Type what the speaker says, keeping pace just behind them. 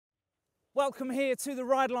Welcome here to the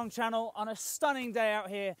Ridealong channel on a stunning day out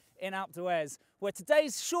here in alped'huez, where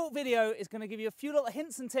today's short video is going to give you a few little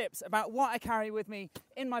hints and tips about what I carry with me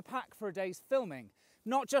in my pack for a day's filming.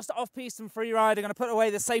 Not just off-piste and free ride. I'm going to put away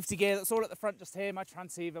the safety gear that's all at the front just here, my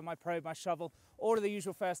transceiver, my probe, my shovel, all of the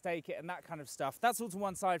usual first aid kit and that kind of stuff. That's all to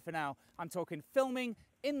one side for now. I'm talking filming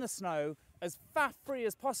in the snow as faff-free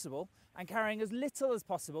as possible and carrying as little as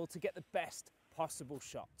possible to get the best possible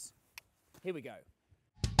shots. Here we go.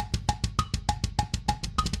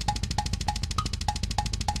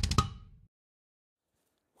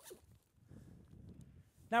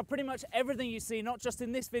 Now, pretty much everything you see, not just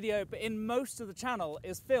in this video, but in most of the channel,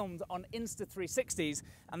 is filmed on Insta360s,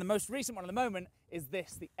 and the most recent one at the moment is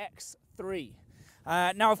this, the X3.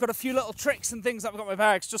 Now, I've got a few little tricks and things that I've got in my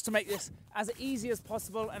bags just to make this as easy as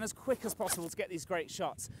possible and as quick as possible to get these great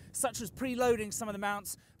shots, such as preloading some of the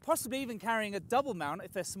mounts, possibly even carrying a double mount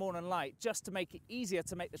if they're small and light, just to make it easier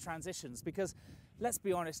to make the transitions, because let's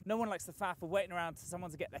be honest, no one likes the faff of waiting around for someone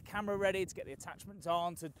to get their camera ready, to get the attachments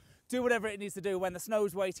on, to do whatever it needs to do. When the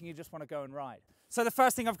snow's waiting, you just want to go and ride. So the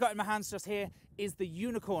first thing I've got in my hands just here is the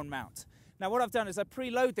unicorn mount. Now what I've done is I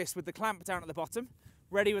preload this with the clamp down at the bottom,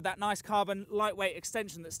 ready with that nice carbon lightweight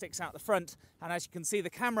extension that sticks out the front. And as you can see, the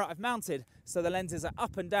camera I've mounted so the lenses are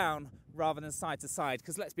up and down rather than side to side,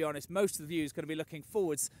 because let's be honest, most of the view is going to be looking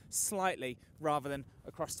forwards slightly rather than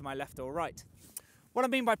across to my left or right. What I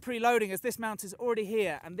mean by preloading is this mount is already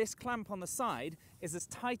here and this clamp on the side is as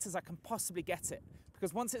tight as I can possibly get it,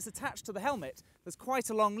 because once it's attached to the helmet, there's quite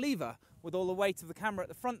a long lever with all the weight of the camera at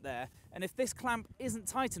the front there, and if this clamp isn't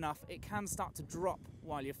tight enough, it can start to drop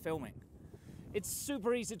while you're filming. It's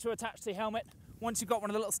super easy to attach to the helmet. Once you've got one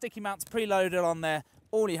of the little sticky mounts preloaded on there,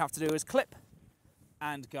 all you have to do is clip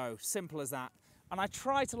and go. Simple as that. And I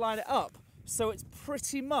try to line it up so it's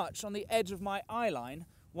pretty much on the edge of my eye line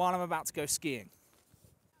while I'm about to go skiing.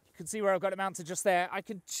 You can see where I've got it mounted just there. I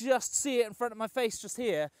can just see it in front of my face just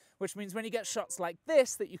here, which means when you get shots like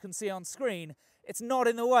this that you can see on screen, it's not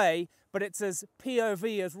in the way, but it's as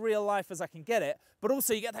POV, as real life as I can get it. But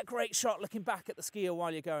also you get that great shot looking back at the skier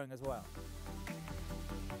while you're going as well.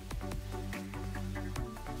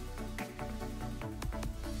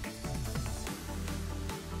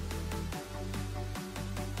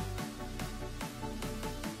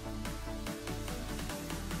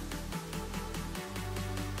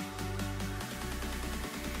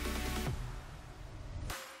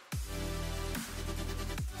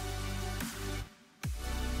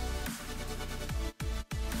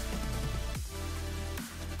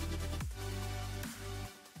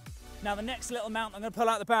 Now the next little mount I'm going to pull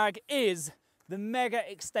out the bag is the Mega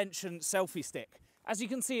Extension Selfie-Stick. As you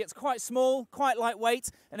can see, it's quite small, quite lightweight,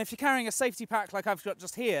 and if you're carrying a safety pack like I've got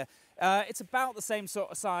just here, it's about the same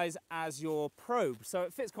sort of size as your probe, so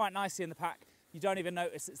it fits quite nicely in the pack. You don't even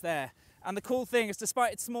notice it's there. And the cool thing is,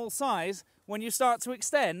 despite its small size, when you start to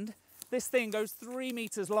extend, this thing goes 3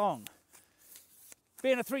 meters long.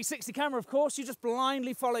 Being a 360 camera, of course, you just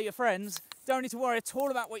blindly follow your friends. Don't need to worry at all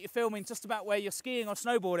about what you're filming, just about where you're skiing or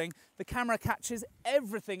snowboarding. The camera catches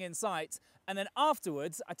everything in sight. And then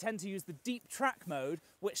afterwards, I tend to use the deep track mode,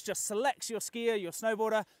 which just selects your skier, your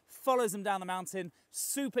snowboarder, follows them down the mountain.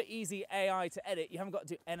 Super easy AI to edit. You haven't got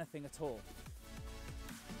to do anything at all.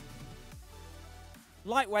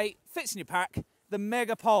 Lightweight, fits in your pack. The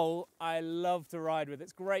Mega Pole, I love to ride with.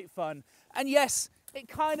 It's great fun. And yes, it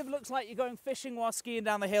kind of looks like you're going fishing while skiing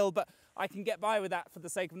down the hill, but I can get by with that for the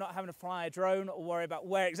sake of not having to fly a drone or worry about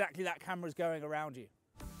where exactly that camera is going around you.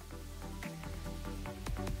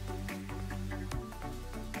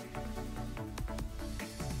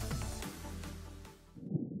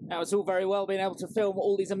 Now, it's all very well being able to film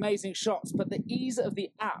all these amazing shots, but the ease of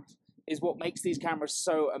the app is what makes these cameras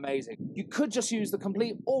so amazing. You could just use the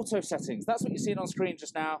complete auto settings. That's what you're seeing on screen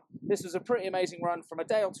just now. This was a pretty amazing run from a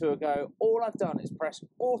day or two ago. All I've done is press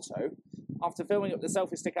auto after filming up the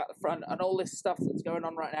Selfie-Stick at the front, and all this stuff that's going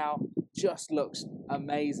on right now just looks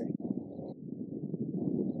amazing.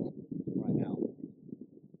 Right now.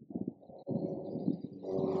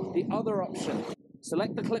 The other option,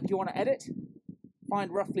 select the clip you want to edit,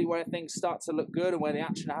 find roughly where things start to look good and where the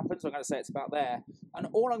action happens. I'm going to say it's about there. And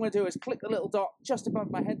all I'm going to do is click the little dot just above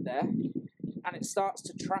my head there, and it starts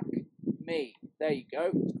to track me. There you go.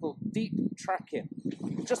 It's called deep tracking.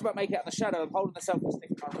 Just about make it out in the shadow. I'm holding the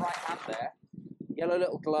Selfie-Stick in my right hand there. Yellow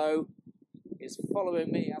little glow is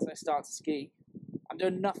following me as I start to ski. I'm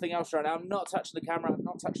doing nothing else right now. I'm not touching the camera. I'm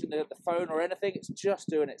not touching the phone or anything. It's just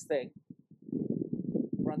doing its thing.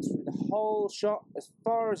 Runs through the whole shot as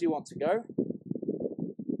far as you want to go.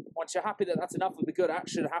 Once you're happy that that's enough of the good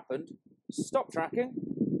action happened, stop tracking,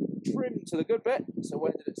 trim to the good bit. So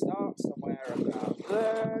where did it start? Somewhere about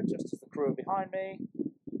there, just as the crew behind me,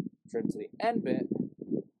 trim to the end bit,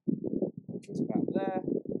 which is about there,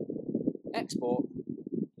 export,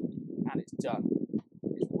 and it's done.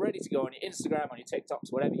 It's ready to go on your Instagram, on your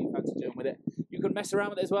TikToks, whatever you fancy doing with it. You can mess around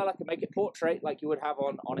with it as well. I can make it portrait like you would have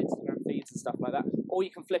on Instagram feeds and stuff like that. Or you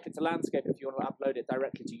can flip it to landscape if you want to upload it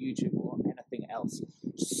directly to YouTube or anything else.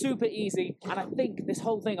 Super easy. And I think this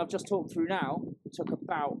whole thing I've just talked through now took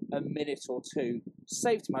about a minute or two.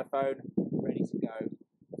 Saved to my phone, ready to go.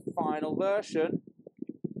 The final version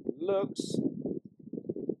looks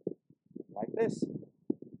like this.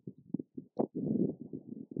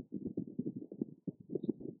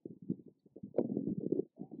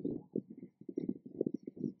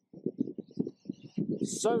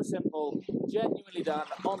 So simple, genuinely done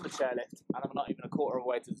on the chairlift, and I'm not even a quarter of the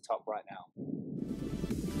way to the top right now.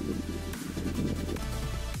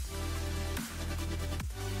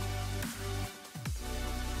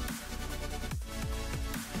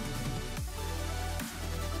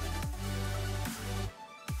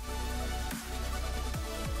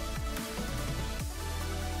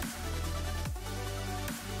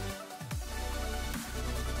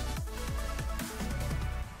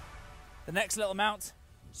 The next little mount,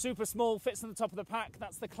 super small, fits on the top of the pack.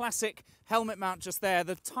 That's the classic helmet mount just there,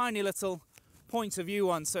 the tiny little point of view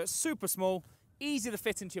one. So it's super small, easy to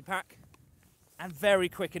fit into your pack, and very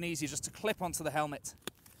quick and easy just to clip onto the helmet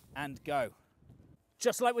and go.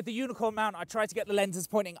 Just like with the unicorn mount, I try to get the lenses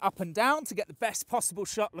pointing up and down to get the best possible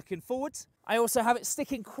shot looking forwards. I also have it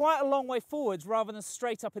sticking quite a long way forwards rather than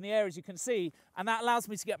straight up in the air, as you can see, and that allows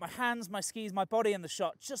me to get my hands, my skis, my body in the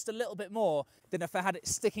shot just a little bit more than if I had it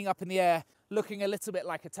sticking up in the air, looking a little bit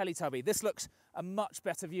like a Teletubby. This looks a much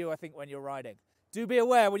better view, I think, when you're riding. Do be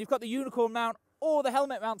aware, when you've got the unicorn mount or the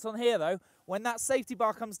helmet mount on here though, when that safety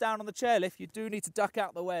bar comes down on the chairlift, you do need to duck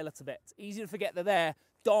out the way a little bit. It's easy to forget they're there,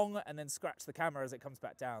 dong, and then scratch the camera as it comes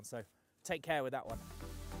back down. So take care with that one.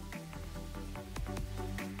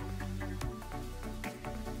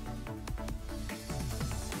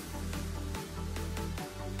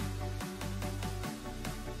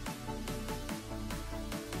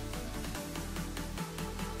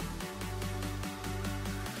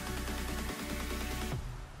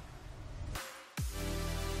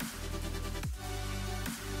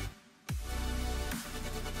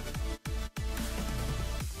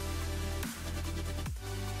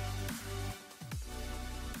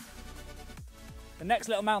 The next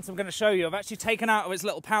little mount I'm going to show you, I've actually taken out of its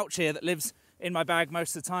little pouch here that lives in my bag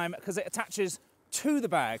most of the time because it attaches to the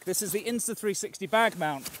bag. This is the Insta360 bag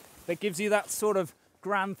mount that gives you that sort of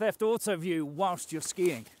Grand Theft Auto view whilst you're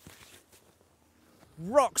skiing.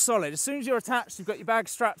 Rock solid. As soon as you're attached, you've got your bag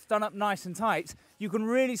straps done up nice and tight, you can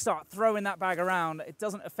really start throwing that bag around. It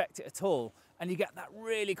doesn't affect it at all. And you get that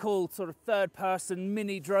really cool sort of third-person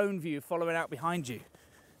mini drone view following out behind you.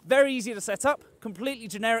 Very easy to set up, completely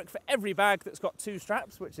generic for every bag that's got two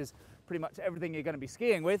straps, which is pretty much everything you're going to be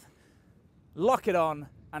skiing with. Lock it on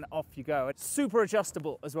and off you go. It's super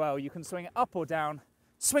adjustable as well. You can swing it up or down,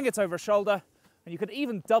 swing it over a shoulder, and you could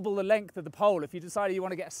even double the length of the pole. If you decided you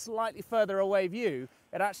want to get a slightly further away view,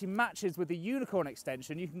 it actually matches with the unicorn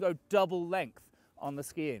extension. You can go double length on the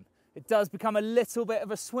skiing. It does become a little bit of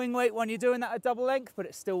a swing weight when you're doing that at double length, but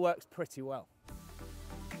it still works pretty well.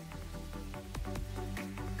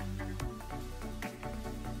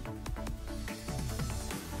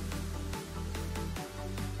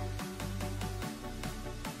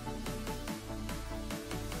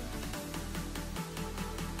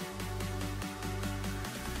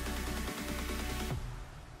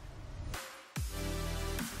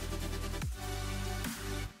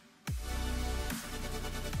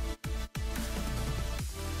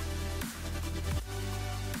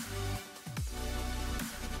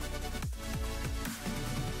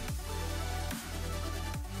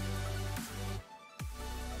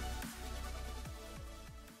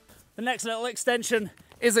 The next little extension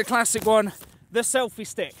is a classic one, the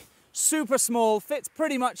Selfie-Stick. Super small, fits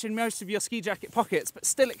pretty much in most of your ski jacket pockets, but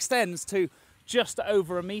still extends to just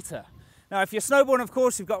over a metre. Now, if you're snowboarding, of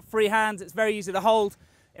course, you've got free hands. It's very easy to hold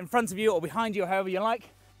in front of you or behind you, however you like.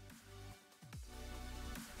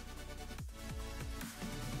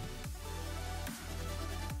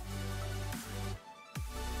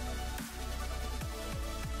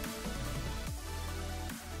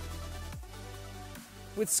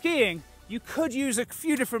 With skiing, you could use a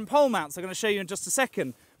few different pole mounts I'm going to show you in just a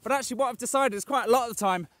second, but actually what I've decided is quite a lot of the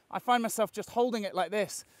time I find myself just holding it like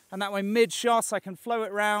this, and that way mid-shot I can flow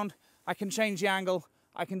it round, I can change the angle,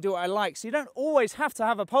 I can do what I like. So you don't always have to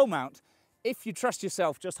have a pole mount if you trust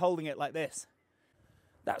yourself just holding it like this.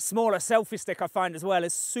 That smaller selfie stick I find as well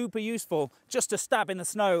is super useful just to stab in the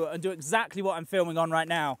snow and do exactly what I'm filming on right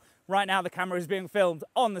now, Right now the camera is being filmed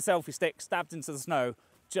on the Selfie-Stick, stabbed into the snow,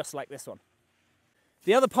 just like this one.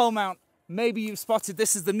 The other pole mount, maybe you've spotted,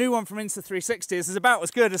 this is the new one from Insta360. This is about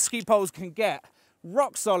as good as ski poles can get.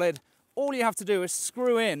 Rock solid. All you have to do is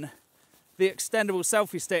screw in the extendable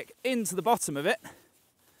Selfie-Stick into the bottom of it,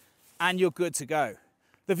 and you're good to go.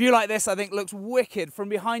 The view like this, I think, looks wicked from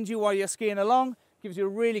behind you while you're skiing along. Gives you a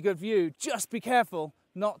really good view. Just be careful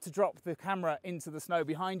not to drop the camera into the snow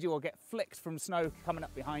behind you or get flicked from snow coming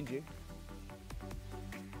up behind you.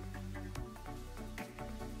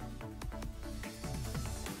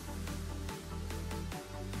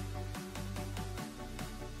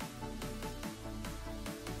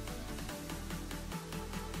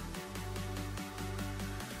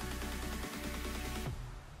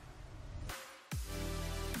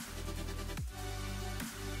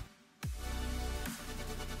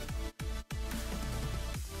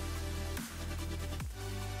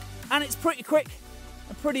 And it's pretty quick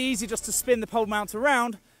and pretty easy just to spin the pole mount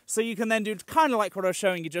around, so you can then do kind of like what I was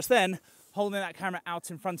showing you just then, holding that camera out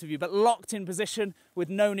in front of you, but locked in position with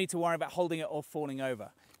no need to worry about holding it or falling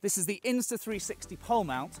over. This is the Insta360 pole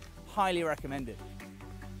mount, highly recommended.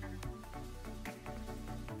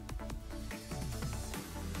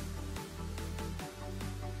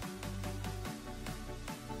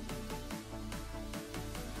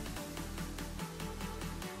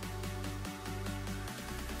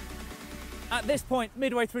 At this point,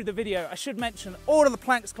 midway through the video, I should mention all of the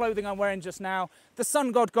planks clothing I'm wearing just now, the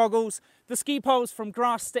Sungod goggles, the ski poles from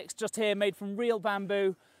grass sticks just here made from real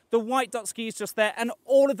bamboo, the Whitedot skis just there, and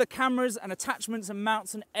all of the cameras and attachments and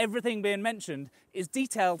mounts and everything being mentioned is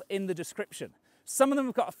detailed in the description. Some of them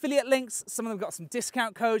have got affiliate links, some of them have got some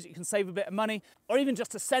discount codes, you can save a bit of money, or even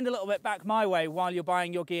just to send a little bit back my way while you're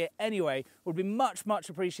buying your gear anyway would be much, much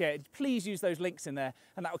appreciated. Please use those links in there,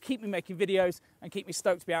 and that will keep me making videos and keep me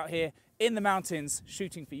stoked to be out here in the mountains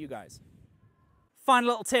shooting for you guys. Final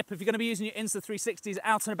little tip, if you're going to be using your Insta360s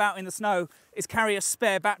out and about in the snow, is carry a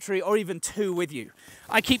spare battery or even two with you.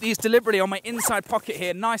 I keep these deliberately on my inside pocket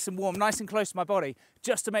here, nice and warm, nice and close to my body,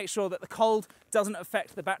 just to make sure that the cold doesn't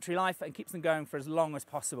affect the battery life and keeps them going for as long as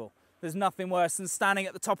possible. There's nothing worse than standing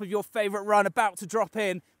at the top of your favourite run about to drop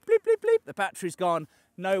in, bleep, bleep, bleep, the battery's gone.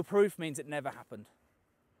 No proof means it never happened.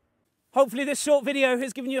 Hopefully this short video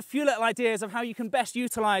has given you a few little ideas of how you can best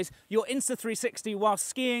utilise your Insta360 while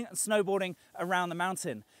skiing and snowboarding around the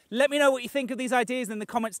mountain. Let me know what you think of these ideas in the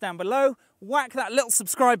comments down below. Whack that little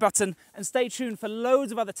subscribe button and stay tuned for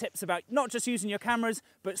loads of other tips about not just using your cameras,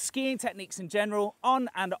 but skiing techniques in general, on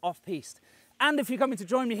and off-piste. And if you're coming to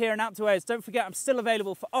join me here in alped'huez, don't forget I'm still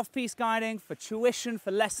available for off-piste guiding, for tuition,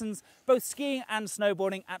 for lessons, both skiing and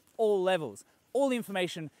snowboarding at all levels. All the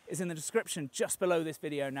information is in the description just below this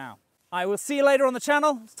video now. I will see you later on the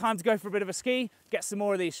channel. It's time to go for a bit of a ski, get some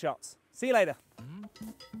more of these shots. See you later.